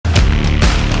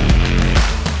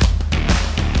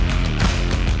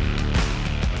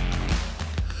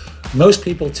Most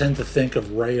people tend to think of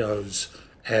Rayo's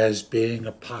as being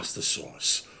a pasta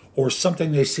sauce or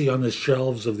something they see on the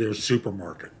shelves of their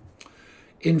supermarket.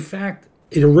 In fact,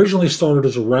 it originally started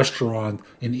as a restaurant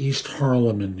in East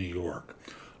Harlem in New York,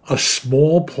 a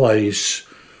small place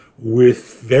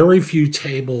with very few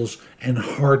tables and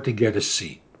hard to get a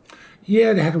seat.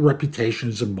 Yeah, it had a reputation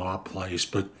as a mob place,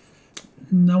 but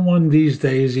no one these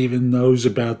days even knows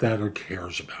about that or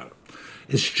cares about it.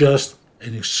 It's just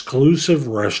an exclusive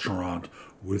restaurant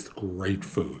with great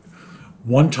food.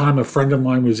 One time, a friend of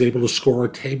mine was able to score a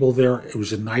table there. It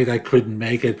was a night I couldn't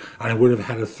make it, and I would have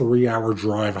had a 3-hour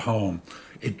drive home.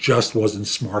 It just wasn't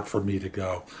smart for me to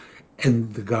go.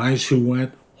 And the guys who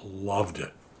went loved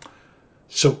it.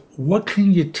 So what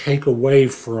can you take away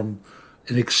from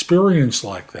an experience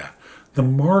like that? The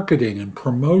marketing and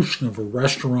promotion of a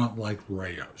restaurant like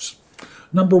Rayo's.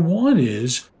 Number one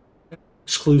is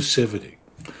exclusivity.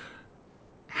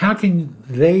 How can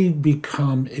they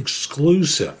become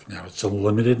exclusive? Now, it's a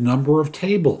limited number of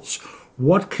tables.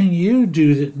 What can you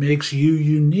do that makes you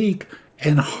unique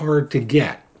and hard to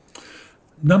get?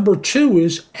 Number two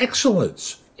is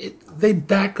excellence. They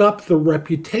back up the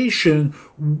reputation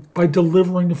by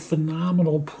delivering a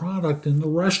phenomenal product in the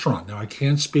restaurant. Now, I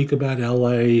can't speak about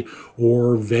LA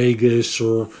or Vegas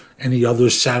or any other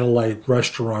satellite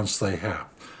restaurants they have.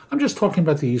 I'm just talking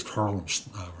about the East Harlem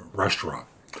restaurant.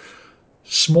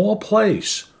 Small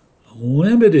place,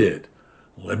 limited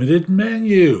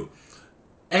menu,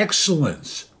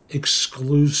 excellence,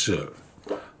 exclusive.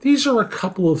 These are a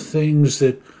couple of things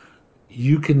that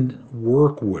you can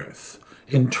work with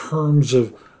in terms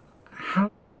of how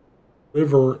to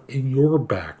deliver in your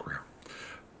background.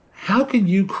 How can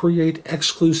you create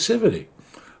exclusivity?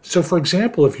 So, for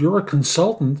example, if you're a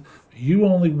consultant, you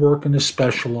only work in a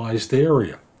specialized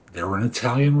area. They're an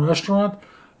Italian restaurant.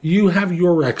 You have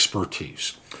your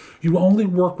expertise. You only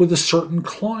work with a certain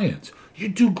client. You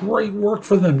do great work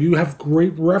for them. You have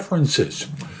great references.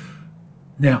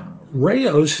 Now,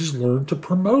 Rayo's has learned to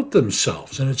promote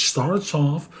themselves, and it starts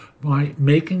off by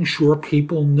making sure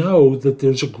people know that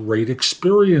there's a great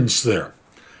experience there.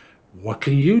 What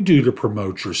can you do to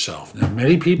promote yourself? Now,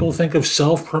 many people think of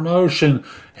self-promotion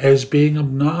as being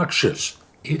obnoxious.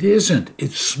 It isn't.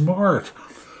 It's smart.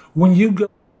 When you go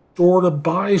to the store to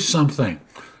buy something,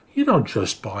 you don't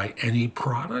just buy any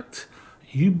product.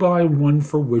 You buy one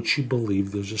for which you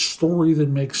believe there's a story that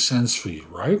makes sense for you,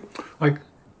 right? Like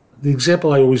the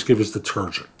example I always give is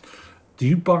detergent. Do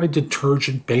you buy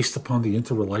detergent based upon the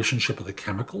interrelationship of the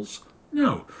chemicals?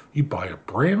 No. You buy a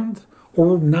brand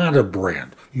or not a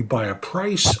brand. You buy a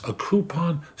price, a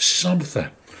coupon,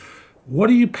 something. What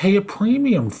do you pay a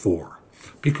premium for?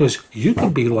 Because you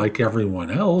can be like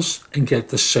everyone else and get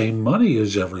the same money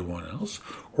as everyone else,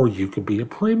 or you could be a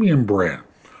premium brand.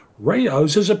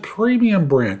 Rayo's is a premium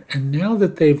brand, and now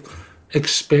that they've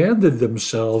expanded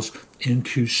themselves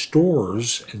into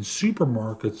stores and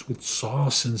supermarkets with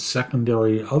sauce and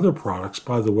secondary other products.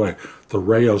 By the way, the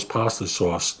Rayo's pasta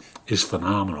sauce is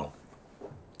phenomenal,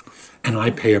 and I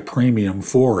pay a premium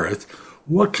for it.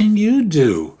 What can you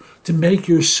do to make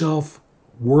yourself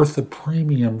worth a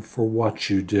premium for what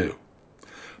you do?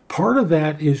 Part of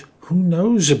that is who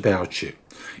knows about you.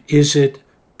 Is it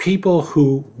people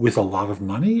who with a lot of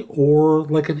money or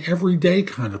like an everyday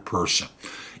kind of person?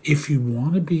 If you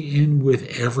want to be in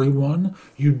with everyone,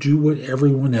 you do what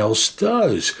everyone else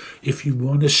does. If you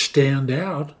want to stand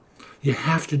out, you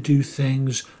have to do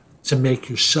things to make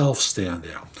yourself stand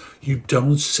out. You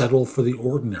don't settle for the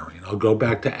ordinary. And I'll go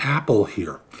back to Apple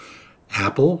here.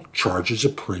 Apple charges a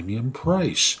premium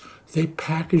price. They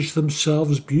package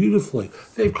themselves beautifully.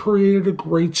 They've created a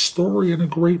great story and a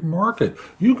great market.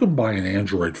 You can buy an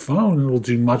Android phone, and it'll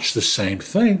do much the same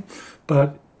thing,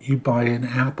 but you buy an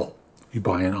Apple. You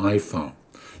buy an iPhone,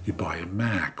 you buy a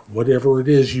Mac, whatever it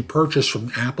is you purchase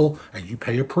from Apple, and you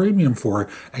pay a premium for it,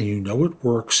 and you know it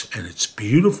works, and it's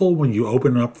beautiful when you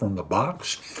open it up from the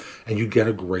box, and you get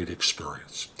a great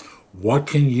experience. What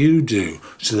can you do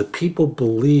so that people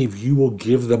believe you will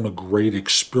give them a great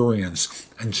experience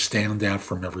and stand out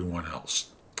from everyone else?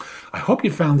 I hope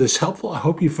you found this helpful. I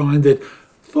hope you find it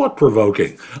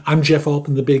thought-provoking. I'm Jeff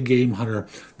Altman, the Big Game Hunter.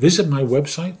 Visit my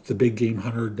website,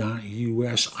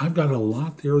 thebiggamehunter.us. I've got a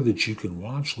lot there that you can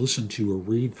watch, listen to, or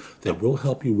read that will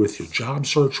help you with your job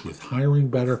search, with hiring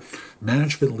better,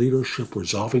 management leadership,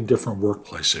 resolving different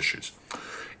workplace issues.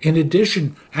 In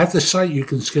addition, at the site, you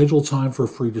can schedule time for a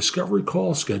free discovery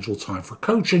call, schedule time for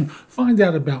coaching, find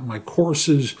out about my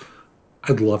courses.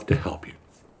 I'd love to help you.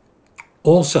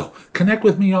 Also, connect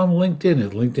with me on LinkedIn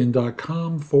at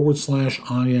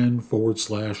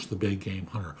linkedin.com/IN/The Big Game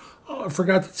Hunter. Oh, I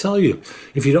forgot to tell you.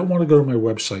 If you don't want to go to my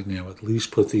website now, at least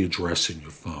put the address in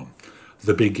your phone.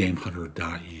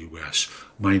 TheBigGameHunter.us.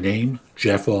 My name,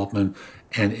 Jeff Altman,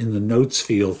 and in the notes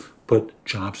field, put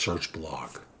Job Search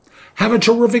Blog. Have a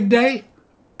terrific day.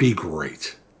 Be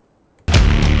great.